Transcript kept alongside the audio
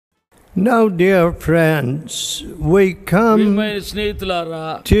Now, dear friends, we come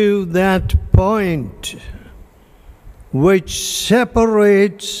to that point which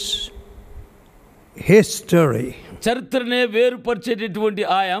separates history. చరిత్రనే వేరుపరిచేటటువంటి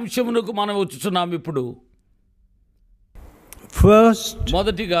ఆ అంశమునకు మనం వచ్చుచున్నాం ఇప్పుడు. First,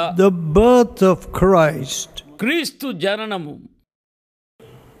 మొదటిగా the birth of Christ. క్రీస్తు జననము.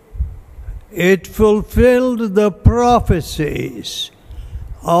 It fulfilled the prophecies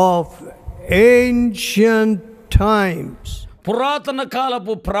of ancient times. పురాతన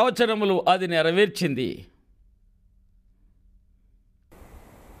కాలపు ప్రవచనములు అది నెరవేర్చింది.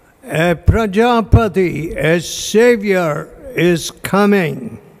 A Prajapati, a savior is coming.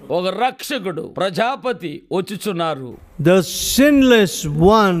 ఒక రక్షకుడు Prajapati వచ్చుచున్నారు. The sinless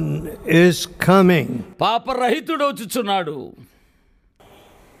one is coming. పాపరహితుడు వచ్చుచున్నాడు.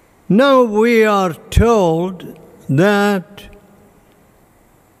 Now we are told that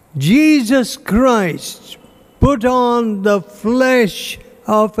Jesus Christ put on the flesh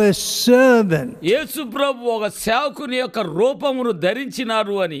of a servant. యేసు ప్రభు ఒక సేవకుని యొక్క రూపమును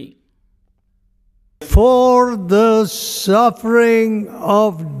ధరించినారు అని. For the suffering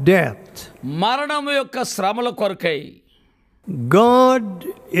of death. మరణము యొక్క శ్రమల కొరకై. God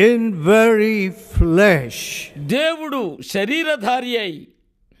in very flesh. దేవుడు శరీరధారి అయి.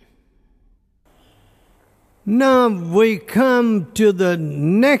 Now we come to the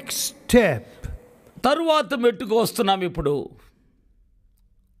next step. తరువాత మెట్టుకు వస్తున్నాం ఇప్పుడు.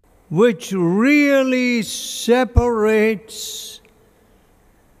 Which really separates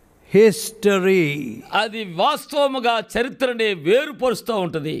history. అది వాస్తవముగా చరిత్రనే వేరుపరుస్తూ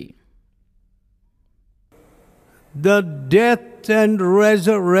ఉంటుంది. The death and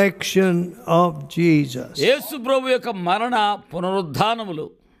resurrection of Jesus. యేసు ప్రభు యొక్క మరణ పునరుద్ధానములు.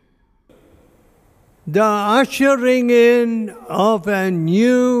 The ushering in of a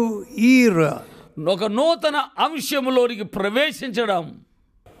new era. ఒక నూతన అంశములోనికి ప్రవేశించడం.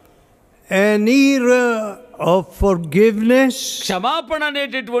 An era of forgiveness. క్షమాపణ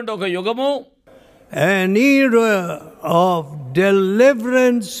అనేటటువంటి ఒక యుగము. An era of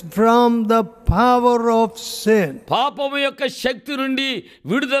deliverance from the power of sin. పాపము యొక్క శక్తి నుండి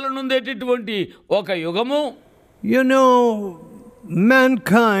విడుదల నొందేటటువంటి ఒక యుగము. You know,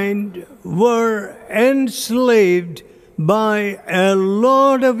 mankind were enslaved by a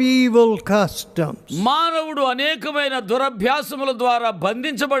lot of evil customs. మానవుడు అనేకమైన దురభ్యాసముల ద్వారా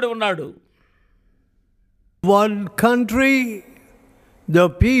బంధించబడి ఉన్నాడు. One country, the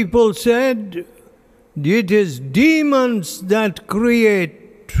people said, it is demons that create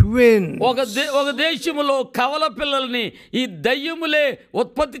twins. ఒక దేశములో కవల పిల్లల్ని ఈ దయ్యములే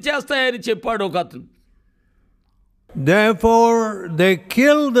ఉత్పత్తి చేస్తాయని చెప్పాడు ఒక అతను. Therefore they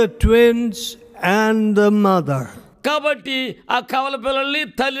killed the twins and the mother. కాబట్టి ఆ కవల పిల్లల్ని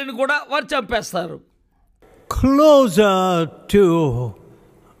తల్లిని కూడా వారు చంపేస్తారు. Closer to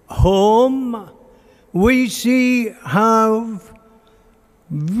home, we see how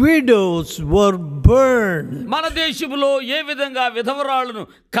widows were burned. మన దేశంలో ఏ విధంగా విధవరాలను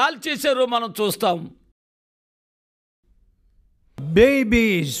కాల్చేశారో మనం చూస్తాం.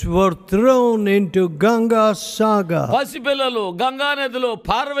 Babies were thrown into Ganga Sagar. పసిపిల్లలు గంగా నదిలో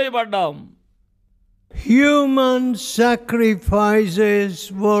పారవేయబడ్డాం. Human sacrifices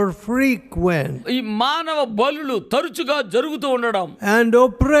were frequent. ఈ మానవ బలులు తరచుగా జరుగుతూ ఉండడం. And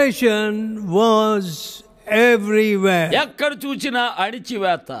oppression was everywhere. ఎక్కడ చూసినా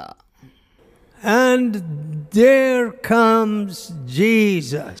అణిచివేత. And there comes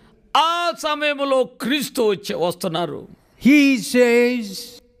Jesus. ఆ సమయంలో క్రీస్తు వస్తున్నారు. He says,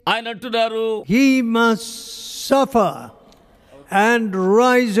 ఆయన అంటున్నారు, he must suffer and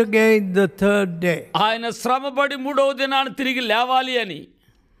rise again the third day. ఆయన శ్రమపడి మూడవ దినాన్ని తిరిగి లేవాలి అని.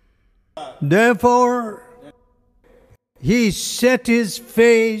 Therefore he set his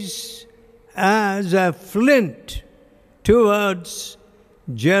face as a flint towards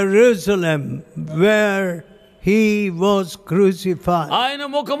Jerusalem where he was crucified. ఆయన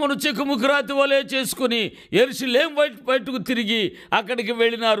ముఖమును చెక్కుముఖరాతి వలె చేసుకుని యెరూషలేము వైపుకు తిరిగి అక్కడికి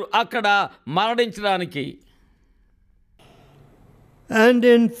వెళ్ళినారు, అక్కడ మరణించడానికి. And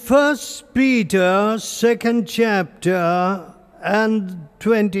in 1 Peter 2nd chapter and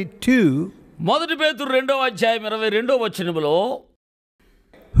 22, మొదటి పేతురు 2వ అధ్యాయం 22వ వచనములో,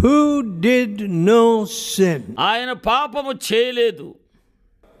 who did no sin. ఆయన పాపము చేయలేదు.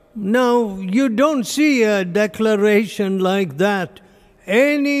 Now you don't see a declaration like that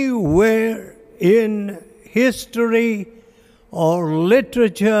anywhere in history or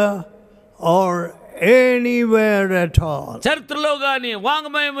literature or anywhere at all. చరిత్రలో గాని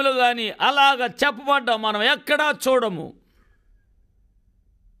వాంగ్మయములో గాని అలాగా చెప్పబడ్డా మనం ఎక్కడా చూడము.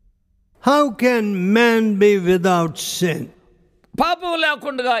 How can man be without sin? పాపం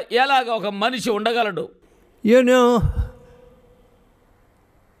లేకుండా ఎలాగ ఒక మనిషి ఉండగలడు? You know,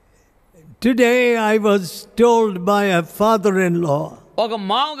 today I was told by a father-in-law, ఒక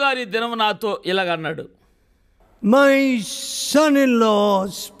మామగారి దినం నాతో ఇలాగన్నాడు, my son-in-law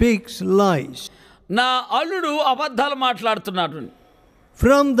speaks lies. నా అల్లుడు అబద్ధాలు మాట్లాడుతున్నాడు.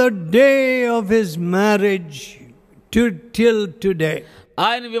 From the day of his marriage till today.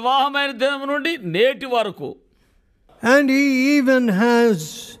 ఆయన వివాహమైన దినం నుండి నేటి వరకు. And he even has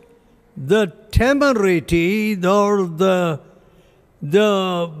the temerity or the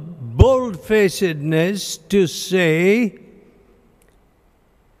bold-facedness to say,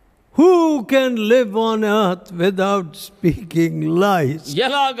 who can live on earth without speaking lies?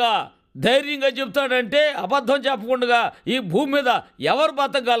 ఎలాగా ధైర్యంగా చెప్తాడంటే అబద్ధం చెప్పకుండా ఈ భూమి మీద ఎవరు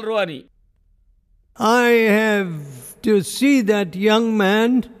బతకగలరు అని. I have to see that young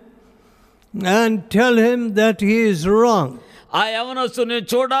man and tell him that he is wrong. ఆ యవనస్తుని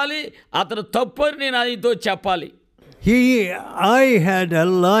చూడాలి, అతను తప్పని నేను ఆయనతో చెప్పాలి. I had a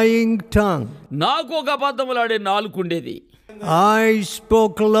lying tongue. నాకు ఒక అబద్ధములాడే నాలుకుండేది. I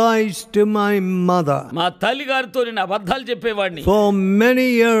spoke lies to my mother. మా తల్లి గారితో నేను అబద్ధాలు చెప్పేవాడిని. For many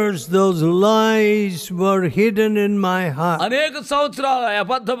years those lies were hidden in my heart. అనేక సంవత్సరాల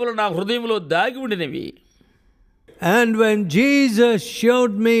అబద్ధములు నా హృదయంలో దాగి ఉండినవి. And when Jesus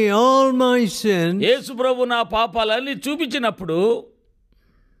showed me all my sins, యేసు ప్రభు నా పాపాలన్నీ చూపించినప్పుడు,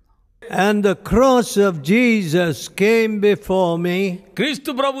 and the cross of Jesus came before me,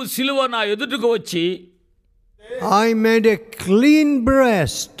 క్రీస్తు ప్రభు శిలువ నా ఎదుటకు వచ్చి, I made a clean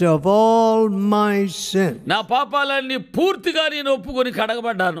breast of all my sin. నా పాపాలన్నీ పూర్తిగా నేను ఒప్పుకొని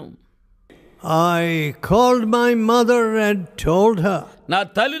కడగబడ్డాను. I called my mother and told her. నా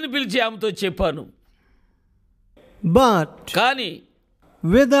తల్లిని పిలిచి ఆమెతో చెప్పాను. But కానీ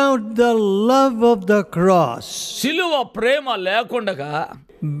without the love of the cross, శిలువ ప్రేమ లేకుండగా,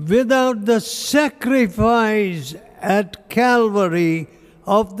 without the sacrifice at Calvary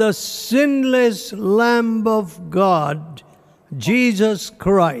of the sinless Lamb of God, Jesus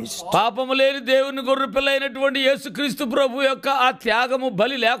Christ, పాపము లేని దేవుని గొర్రె పిల్ల అయినటువంటి యేసుక్రీస్తు ప్రభు యొక్క ఆ త్యాగము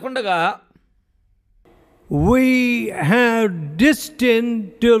బలి లేకుండగా, we have destined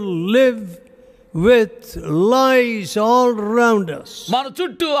to live with lies all around us. మన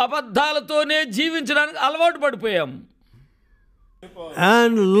చుట్టూ అబద్ధాలతోనే జీవించడానికి అలవాటు పడిపోయాం.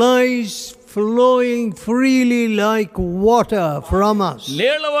 And lies flowing freely like water from us.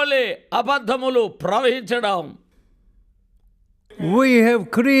 నీళ్ల వలె అబద్ధములు ప్రవహించడం. We have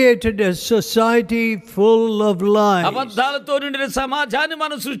created a society full of lies. అబద్ధాలతో నిండిన సమాజాన్ని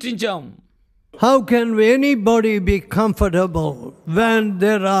మనం సృష్టించాం. How can anybody be comfortable when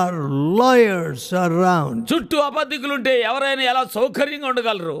there are liars around? చుట్టూ అబద్ధికులుంటే ఎవరైనా ఎలా సౌకర్యంగా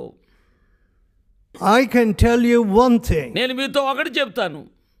ఉండగలరు? I can tell you one thing. నేను మీతో ఒకటి చెప్తాను.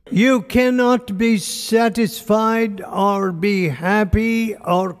 You cannot be satisfied or be happy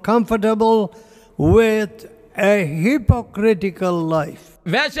or comfortable with a hypocritical life.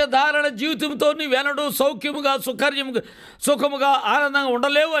 వేషధారణ జీవితంతో నీవెన్నడూ సౌఖ్యముగా సుఖముగా ఆనందంగా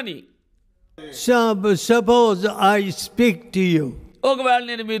ఉండలేవు అని. Suppose I speak to you. ఒకవేళ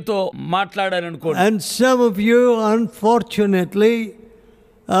నేను మీతో మాట్లాడాను అనుకోండి. And some of you unfortunately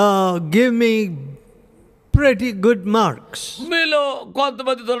give me pretty good marks. మీలో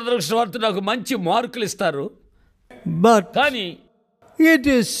కొంతమంది దురదృష్టవంతులు నాకు మంచి మార్కులు ఇస్తారు. But కానీ it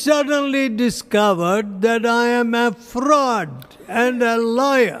is suddenly discovered that I am a fraud and a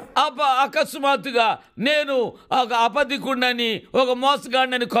liar. అకస్మాత్తుగా నేను ఒక అబద్ధికుడినని, ఒక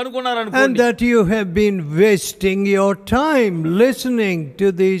మోసగాడినని And కనుగొన్నారనుకోండి. that you have been wasting your time listening to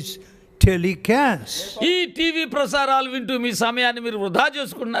these telecasts. ఈ టీవీ ప్రసారాలు వింటూ మీ సమయాన్ని మీరు వృధా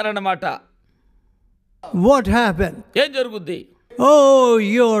చేసుకుంటున్నారన్నమాట. What happened? ఏం జరుగుద్ది? Oh,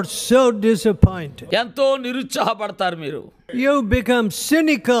 you're so disappointed. ఎంతో నిరుత్సాహపడతారు మీరు. You become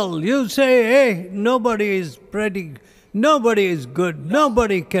cynical. You say, hey, nobody is good.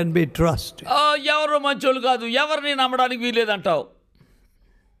 Nobody can be trusted. ఎవరు మంచోళ్ళు కాదు, ఎవరిని నమ్మడానికి వీలేదంటావు.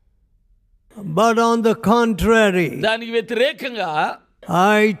 But on the contrary, దానికి వ్యతిరేకంగా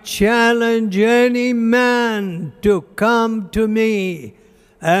I challenge any man to come to me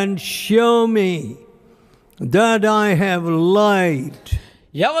and show me that I have lied.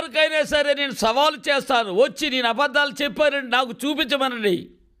 ఎవరికైనా సరే నేను సవాలు చేస్తాను, వచ్చి నేను అబద్ధాలు చెప్పానని నాకు చూపించమనండి.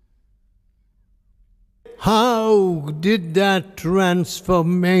 How did that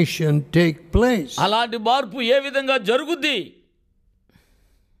transformation take place? అలాంటి మార్పు ఏ విధంగా జరుగుద్ది?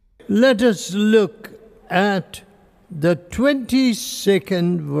 Let us look at the 22nd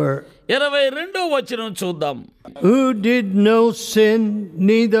verse. 22వ వచనం చూద్దాం. Who did no sin,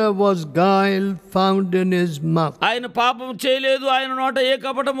 neither was guile found in his mouth. ఆయన పాపం చేయలేదు, ఆయన నోట ఏ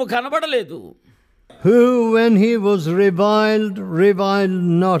కపటము కనబడలేదు. Who, when he was reviled, reviled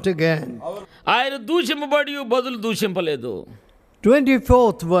not again. ఆయన దూషింపబడి బదులు దూషింపలేదు.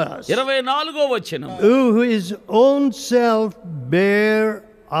 24th verse. 24వ వచనం. Who his own self bare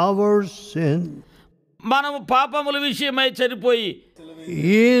our sin. మనము పాపముల విషయమై చనిపోయి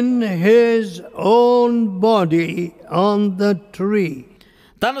in his own body on the tree.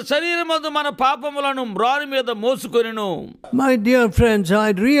 తన శరీరమందు మన పాపములను మ్రాను మీద మోసుకొనెను. My dear friends, I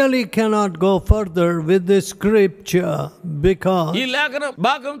really cannot go further with this scripture because ఈ లేఖన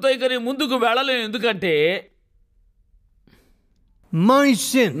భాగంతో ఇక నేను ముందుకు వెళ్ళలేను. ఎందుకంటే my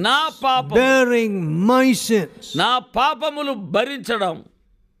sin, నా పాపం, bearing my sins, నా పాపములు భరించడం,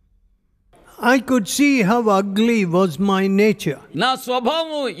 I could see how ugly was my nature. నా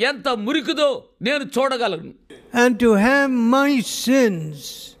స్వభావం ఎంత మురికిదో నేను చూడగలను. And to have my sins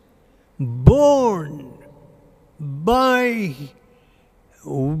borne by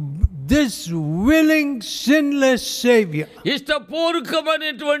this willing, sinless Savior.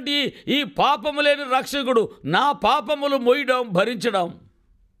 ఇష్టపూర్వకమైనటువంటి ఈ పాపము లేని రక్షకుడు నా పాపములు మోయడం, భరించడం,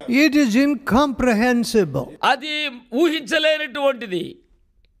 It is incomprehensible. అది ఊహించలేనటువంటిది.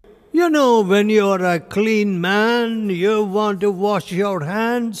 You know, when you are a clean man, you want to wash your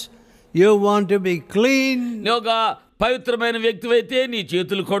hands, you want to be clean. ఒక పవిత్రమైన వ్యక్తివైతే నీ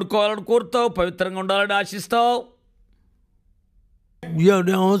చేతులు కడుక్కోవాలని కోరుతావు, పవిత్రంగా ఉండాలని ఆశిస్తావు. You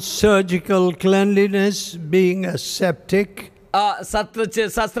know, surgical cleanliness, being aseptic. ఆ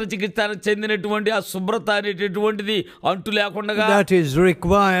శస్త్రచికిత్స చెందినటువంటి ఆ శుభ్రత అనేటటువంటిది అంటు లేకుండా That is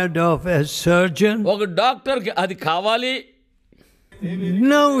required of a surgeon. ఒక డాక్టర్కి అది కావాలి.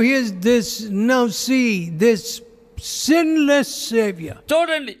 Now see this sinless Savior.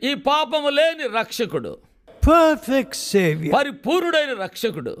 చూడండి, ఈ పాపము లేని రక్షకుడు, Perfect Savior. పరిపూర్ణుడైన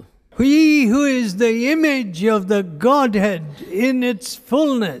రక్షకుడు, He who is the image of the Godhead in its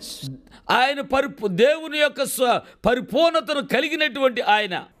fullness. ఆయన దేవుని యొక్క పరిపూర్ణతను కలిగినటువంటి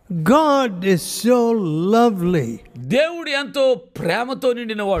ఆయన. God is so lovely. దేవుడు ఎంతో ప్రేమతో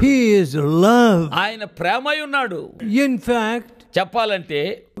నిండినవాడు. He is love. ఆయన ప్రేమై ఉన్నాడు. In fact, చెప్పాలంటే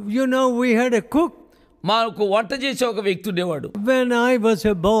you know, we had a cook. మాకు వంట చేసే ఒక వ్యక్తి ఉండేవాడు. When I was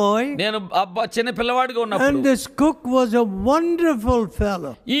a boy, నేను చిన్న పిల్లవాడిగా ఉన్నప్పుడు, and this cook was a wonderful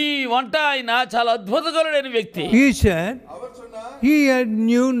fellow. ఈ వంట ఆయన చాలా అద్భుతకరుడైన వ్యక్తి. He said he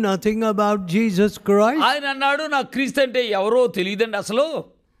knew nothing about Jesus Christ. ఆయన అన్నాడు, నాకు క్రీస్తు అంటే ఎవరో తెలియదండి అసలు.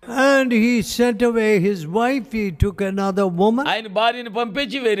 And he sent away his wife. He took another woman. ఆయన భార్యని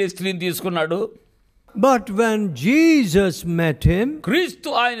పంపించి వేరే స్త్రీని తీసుకున్నాడు. But when Jesus met him, క్రీస్తు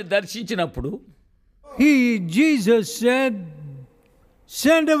ఆయన దర్శించినప్పుడు Jesus said,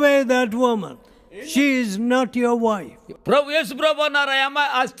 send away that woman. She is not your wife. యేసు ప్రభు అన్నారు,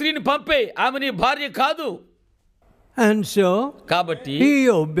 ఆ స్త్రీని పంపే, ఆమె నీ భార్య కాదు. And so కాబట్టి he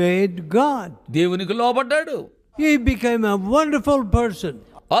obeyed God. దేవునికి లోబడ్డాడు. He became a wonderful person.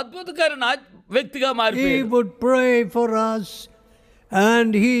 అద్భుతకరమైన వ్యక్తిగా He మారిపోయాడు. would pray for us and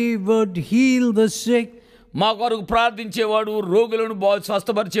he would heal the sick. మా కొరకు ప్రార్థించేవాడు, రోగులను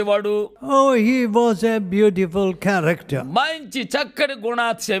స్వస్థపరిచేవాడు. Oh, he was a beautiful character. మంచి చక్కటి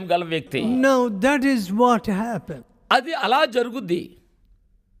గుణాతిశయం గల వ్యక్తి. Now that is what happened. అది అలా జరుగుద్ది.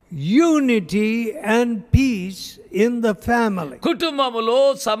 Unity and peace in the family. కుటుంబములో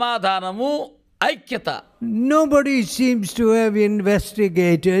సమాధానము, ఐక్యత. Nobody seems to have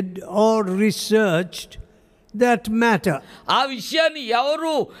investigated or researched that matter. ఆ విషయాన్ని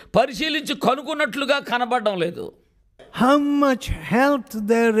ఎవరు పరిశీలించి కనుగొన్నట్లుగా కనబడడం లేదు. How much health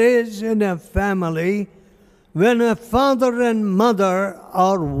there is in a family when a father and mother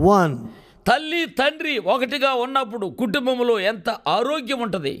are one. తల్లి తండ్రి ఒకటిగా ఉన్నప్పుడు కుటుంబంలో ఎంత ఆరోగ్యం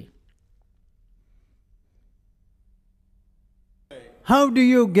ఉంటుంది. How do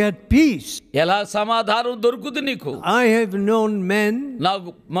you get peace? ఎలా సమాధానం దొరుకుతుంది నీకు? I have known men నాకు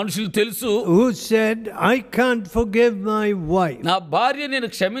మనుషులు తెలుసు who said, I can't forgive my wife. నా భార్య నేను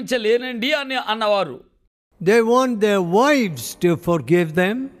క్షమించలేనండి అని అన్నవారు. They want their wives to forgive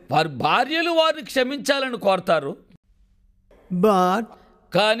them. వారి భార్యలు వారిని క్షమించాలని కోరుతారు. But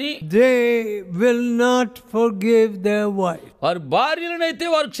కానీ they will not forgive their wife. వారి భార్యలనైతే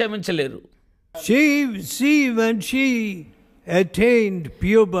వారు క్షమించలేరు. When she attained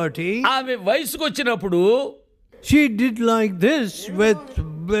puberty, ఆమె వయసుకు వచ్చినప్పుడు she did like this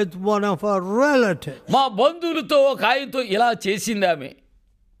with one of her relatives. మా బంధువులతో ఒక ఆయనతో ఇలా చేసింది ఆమె.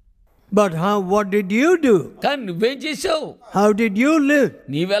 But what did you do? కానీ నువ్వేం చేసావు? How did you live?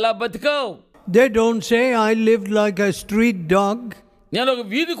 నీవెలా బతికావు? They don't say I lived like a street dog. నేను ఒక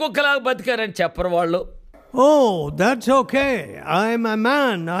వీధి కుక్కలాగా బతికానని చెప్పరు వాళ్ళు. Oh, that's okay. I'm a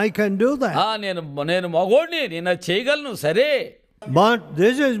man. I can do that. నేను మగోడిని, నేను అది చేయగలను, సరే. But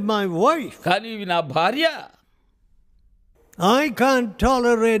this is my wife. కానీ ఇవి నా భార్య. I can't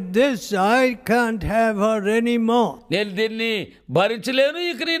tolerate this. I can't have her anymore. నేను దీన్ని భరించలేను,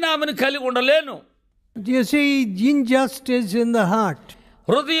 ఇక నేను ఆమెను కలిగి ఉండలేను. You see, injustice in the heart.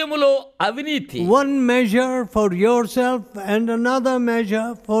 హృదయములో అవినీతి. One measure for yourself and another measure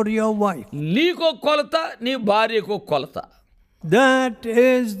for your wife. నీకో కొలత, నీ భార్యకో కొలత. That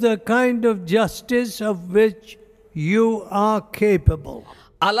is the kind of justice of which you are capable.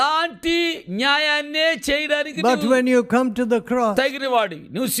 అలాంటి న్యాయాన్నే చేయడానికి But when you come to the cross, తగినవాడి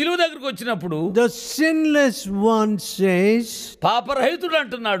నువ్వు సిలువ దగ్గరికి వచ్చినప్పుడు the sinless one says, పాపరహితుడు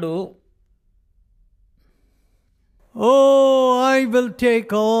అంటున్నాడు, oh, I will take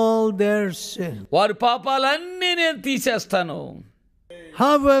all their sin. వారి పాపాలన్నీ నేను తీసేస్తాను.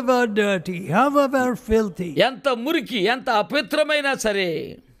 However dirty, however filthy, ఎంత మురికి, ఎంత అపవిత్రమైనా సరే,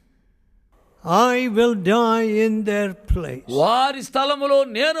 I will die in their place, వారి స్థలములో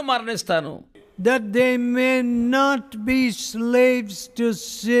నేను మరణిస్తాను. that they may not be slaves to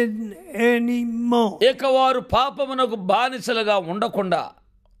sin anymore. ఇక వారు పాపమునకు బానిసలుగా ఉండకుండా.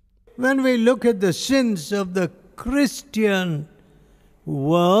 When we look at the sins of the Christian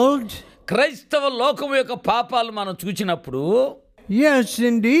world, క్రైస్తవ లోకము యొక్క పాపాలు మనం చూచినప్పుడు, yes,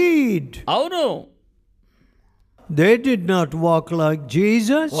 indeed, అవును, they did not walk like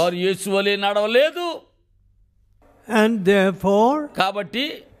Jesus, వారు యేసు వలె నడవలేదు. and therefore కాబట్టి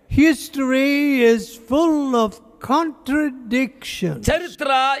history is full of contradictions.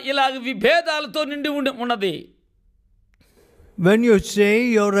 చరిత్ర ఇలాగ విభేదాలతో నిండి ఉన్నది. When you say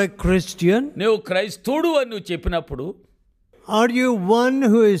you're a Christian, నువ్వు క్రైస్తవుడు అని నువ్వు చెప్పినప్పుడు, are you one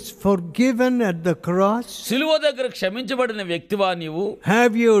who is forgiven at the cross? సిలువ దగ్గర క్షమించబడిన వ్యక్తివా నీవు?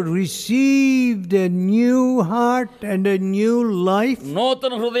 Have you received a new heart and a new life?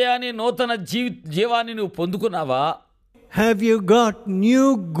 నూతన హృదయాన్ని, నూతన జీవాన్ని నువ్వు పొందుకున్నావా? Have you got new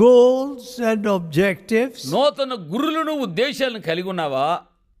goals and objectives? నూతన గురులను, ఉద్దేశాలను కలిగి ఉన్నావా?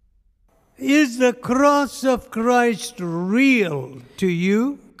 Is the cross of Christ real to you?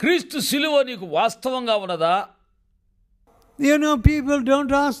 క్రీస్తు సిలువ నీకు వాస్తవంగా ఉన్నదా? You know, people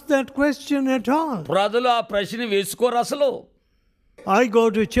don't ask that question at all. ప్రజలు ఆ ప్రశ్న వేసుకోరు అసలు. I go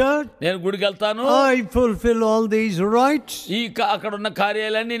to church, నేను గుడికి వెళ్తాను, I fulfill all these rites, అక్కడ ఉన్న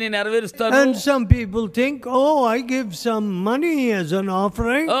కార్యాలన్నీ నేను నెరవేరుస్తాను. and some people think, oh, I give some money as an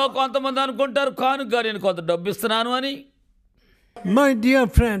offering. కొంతమంది అనుకుంటారు కానుక నేను కొంత డబ్బు ఇస్తున్నాను అని. My dear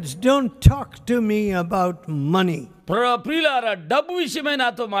friends, don't talk to me about money. ప్రియులారా, డబ్బు విషయమై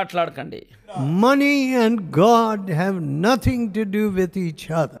నాతో మాట్లాడకండి. Money and God have nothing to do with each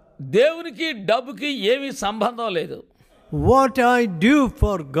other. దేవునికి డబ్బుకి ఏమీ సంబంధం లేదు. What I do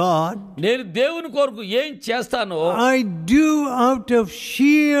for God, నేను దేవుని కొరకు ఏం చేస్తానో I do out of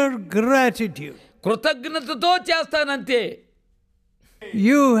sheer gratitude. కృతజ్ఞతతో చేస్తానంతే.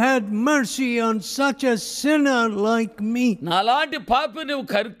 You had mercy on such a sinner like me. నాలాంటి పాపి నువ్వు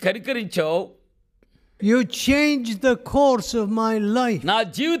కరికరించావు. You changed the course of my life. నా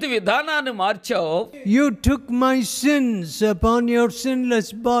జీవిత విధానాన్ని మార్చావు. You took my sins upon your sinless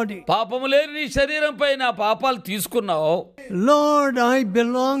body. పాపము లేని నీ శరీరంపై నా పాపాలు తీసుకున్నావు. Lord, I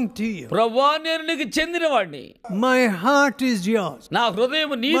belong to you. ప్రభువా, నేను నీకు చెందినవాడిని. My heart is yours. నా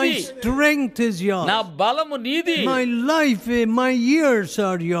హృదయం నీది. My strength is yours. నా బలము నీది. My life, my years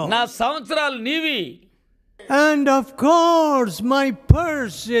are yours. నా సంవత్సరాలు నీవి. And of course, my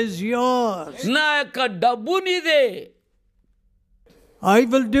purse is yours. నా యొక్క డబ్బు నీదే. I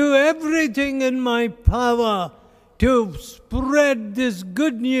will do everything in my power to spread this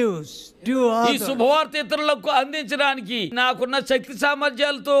good news to ఈ others. శుభవార్త ఇతరులకు అందించడానికి నాకున్న శక్తి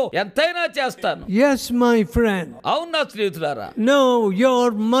సామర్థ్యాలతో ఎంతైనా చేస్తాను. Yes, my friend. అవును నా స్నేహితులారా. No, your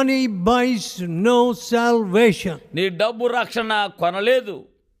money buys no salvation. నీ డబ్బు రక్షణ కొనలేదు.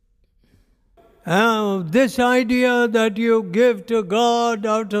 This idea that you give to God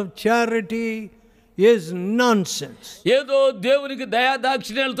out of charity is nonsense. ఏదో దేవునికి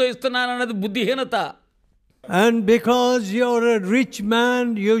దయాదాక్షిణ్యాలతో ఇస్తున్నానన్నది బుద్ధిహీనత. And because you're a rich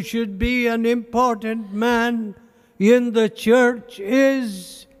man, you should be an important man in the church is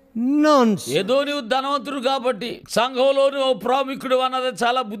nonsense. ఏదో నీవు ధనవంతుడు కాబట్టి సంఘంలో నువ్వు ప్రాముఖ్యుడు అన్నది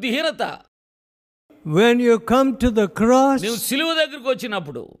చాలా బుద్ధిహీనత. When you come to the cross, నీవు సిలువ దగ్గరికి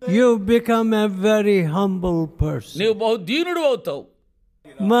వచ్చినప్పుడు you become a very humble person. నీవు బహు దీనుడు అవుతావు.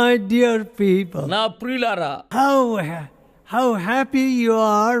 My dear people, నా ప్రియులారా, how happy you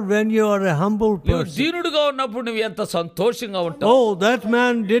are when you are a humble నువ్వు person. దీనుడుగా ఉన్నప్పుడు నువ్వు ఎంత సంతోషంగా ఉంటావు. Oh, that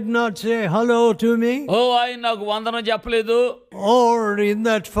man did not say hello to me. ఆయన నాకు వందనం చెప్పలేదు. Or in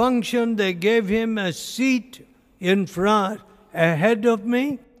that function they gave him a seat in front ahead of me.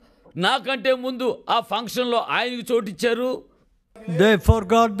 నాకంటే ముందు ఆ ఫంక్షన్ లో ఆయనకు చోటిచ్చారు. They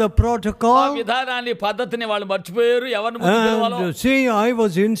forgot the ఆ protocol. విధానాన్ని పద్ధతిని వాళ్ళు మర్చిపోయారు. ఎవరిని ముందు పిలవాలో. And see, I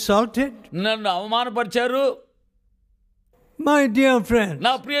was insulted. నన్ను అవమానపరిచారు. My dear friends,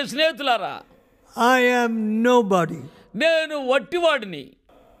 నా ప్రియ స్నేహితులారా, I am nobody. నేను వట్టివాడిని.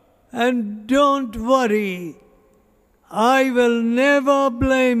 And don't worry, I will never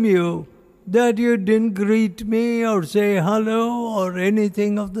blame you that you didn't greet me or say hello or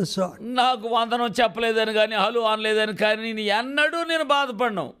anything of the sort. నాకు వందనం చెప్పలేదని కానీ hello అనలేదని కానీ ఎన్నడూ నేను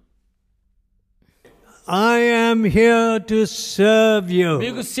బాధపడను. I am here to serve you.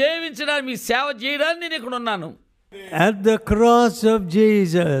 మీకు సేవించడానికి, మీ సేవ చేయడానికి నేను ఇక్కడ ఉన్నాను. At the cross of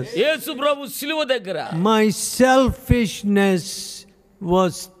Jesus, యేసు ప్రభు శిలువ దగ్గర my selfishness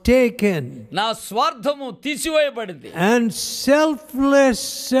was taken నా స్వార్థము తీసివేయబడింది. and selfless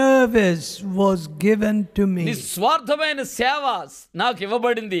service was given to me. నిస్వార్థమైన సేవ నాకు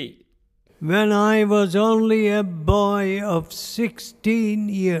ఇవ్వబడింది. When I was only a boy of 16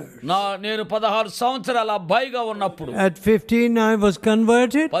 years. నేను 16 సంవత్సరాల అబ్బాయిగా ఉన్నప్పుడు, At 15 I was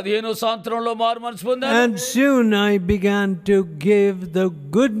converted. 15వ సంవత్సరంలో మారు మనసు పొందాను. And soon I began to give the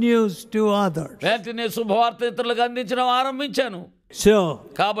good news to others. వెంటనే శుభవార్త ఇతరులకు అందించడం ఆరంభించాను. So,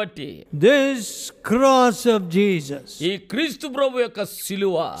 కాబట్టి this cross of Jesus ఈ క్రీస్తు ప్రభు యొక్క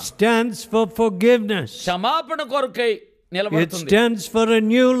శిలువ stands for forgiveness. క్షమాపణ కొరకై It నిలబడుతుంది. stands for a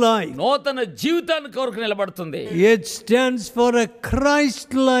new life. నూతన జీవితాన్ని కొరకు నిలబడుతుంది. It stands for a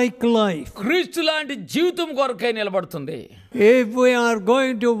Christ-like life. క్రీస్తు లాంటి జీవితం కొరకై నిలబడుతుంది. If we are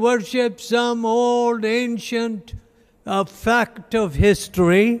going to worship some old ancient fact of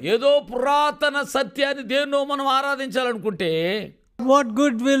history, ఏదో పురాతన సత్యాన్ని దేన్నో మనం ఆరాధించాలనుకుంటే what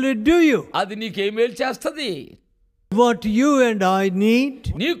good will it do you? అది నీకేం మేలు చేస్తుంది? What you and I need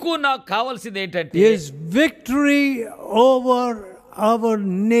నీకు నాకు కావాల్సింది ఏంటంటే is victory over our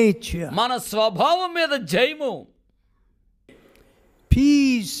nature, మన స్వభావం మీద జయము,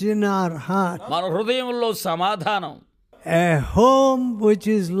 peace in our heart, మన హృదయంలో సమాధానం, a home which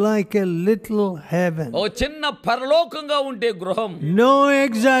is like a little heaven. ఓ చిన్న పరలోకంగా ఉండే గృహం. No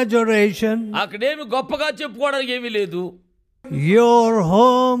exaggeration. అక్కడేమి గొప్పగా చెప్పుకోవడానికి ఏమీ లేదు. Your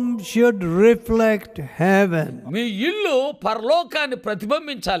home should reflect heaven. మీ ఇల్లు పరలోకాన్ని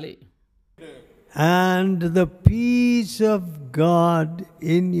ప్రతిబింబించాలి. And the peace of God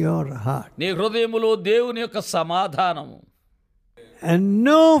in your heart. నీ హృదయములో దేవుని యొక్క సమాధానము. And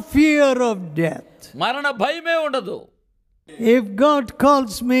no fear of death. మరణ భయమే ఉండదు. If God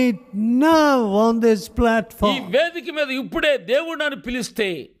calls me now on this ఈ platform, వేదిక మీద ఇప్పుడే దేవుడు నన్ను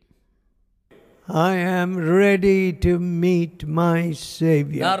పిలిస్తే I am ready to meet my నా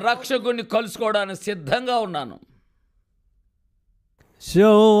Savior. రక్షకుడిని కలుసుకోవడానికి సిద్ధంగా ఉన్నాను.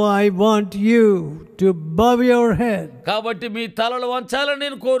 So I want you to bow your head. కాబట్టి మీ తలలు వంచాలని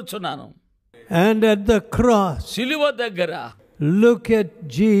నేను కోరుచున్నాను. And at the cross, సిలువ దగ్గర look at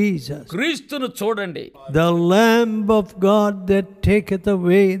Jesus, క్రీస్తును చూడండి. the Lamb of God that taketh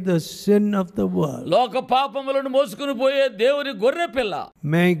away the sin of the world. లోక పాపములను మోసుకుని పోయే దేవుని గొర్రె పిల్ల.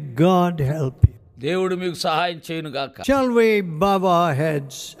 May God help you. దేవుడు మీకు సహాయం చేయను గాక. Shall we bow our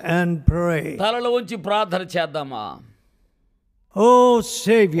heads and pray? తలలు ఉంచి ప్రార్థన చేద్దామా? Oh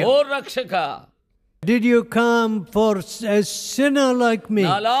Savior, ఓ రక్షక, did you come for a sinner like me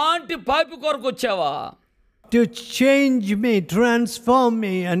అలాంటి పాపి కొరకు వచ్చావా? to change me, transform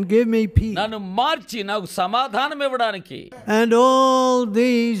me and give me peace? నన్ను మార్చి నాకు సమాధానం ఇవ్వడానికి. And all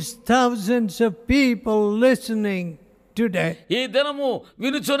these thousands of people listening today, ఈ దినము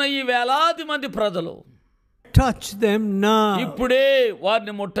వినుచున్న ఈ వేలాది మంది ప్రజలు, touch them now. ఇప్పుడే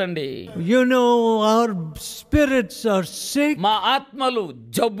వారిని ముట్టండి. You know our spirits are sick మా ఆత్మలు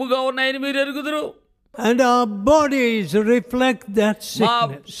జబ్బుగా ఉన్నాయని మీరు ఎరుగుదురు. and our bodies reflect that మా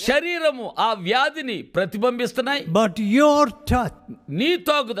sickness. శరీరము ఆ వ్యాధిని ప్రతిబింబిస్తున్నాయి. But your touch నీ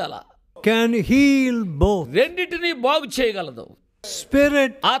తాగుదల can heal both రెండిటిని బాగు చేయగలదు.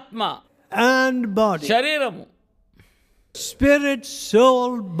 spirit ఆత్మ, and body. శరీరము. Spirit,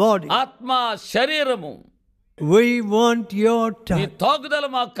 soul, body. ఆత్మ, శరీరము. We want your నీ touch. తాగుదల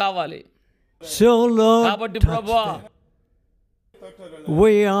మాకు కావాలి. So Lord, కాబట్టి touch ప్రభువా, them.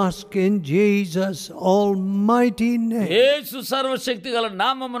 We ask in Jesus' almighty name. యేసు సర్వశక్తి గల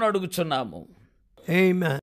నామమును అడుగుచున్నాము. Amen.